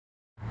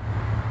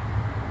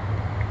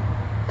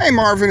Hey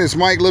Marvin, it's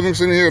Mike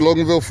Livingston here at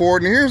Loganville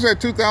Ford, and here's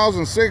that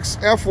 2006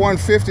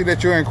 F-150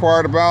 that you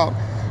inquired about.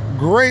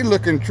 Great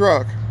looking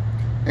truck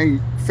in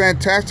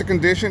fantastic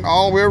condition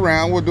all the way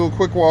around. We'll do a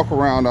quick walk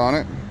around on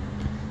it.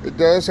 It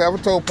does have a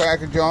tow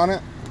package on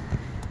it,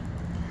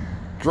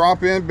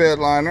 drop-in bed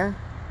liner,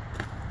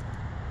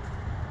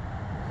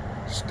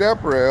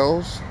 step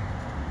rails,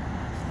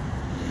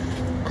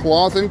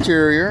 cloth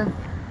interior,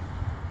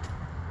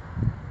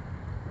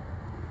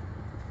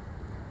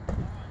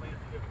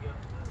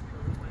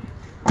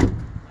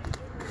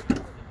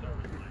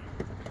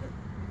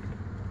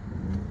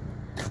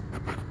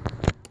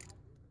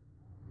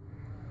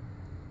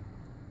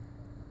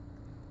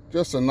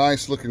 just a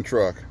nice looking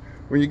truck.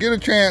 When you get a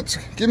chance,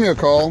 give me a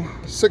call,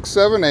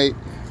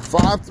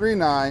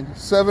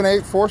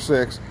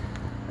 678-539-7846,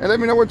 and let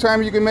me know what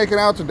time you can make it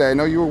out today. I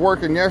know you were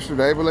working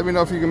yesterday, but let me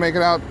know if you can make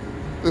it out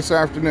this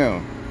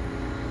afternoon.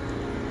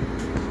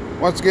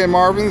 Once again,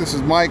 Marvin, this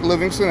is Mike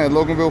Livingston at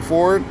Loganville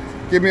Ford.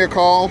 Give me a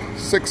call,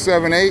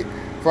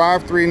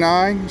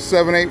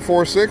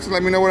 678-539-7846, and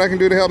let me know what I can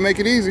do to help make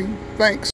it easy. Thanks.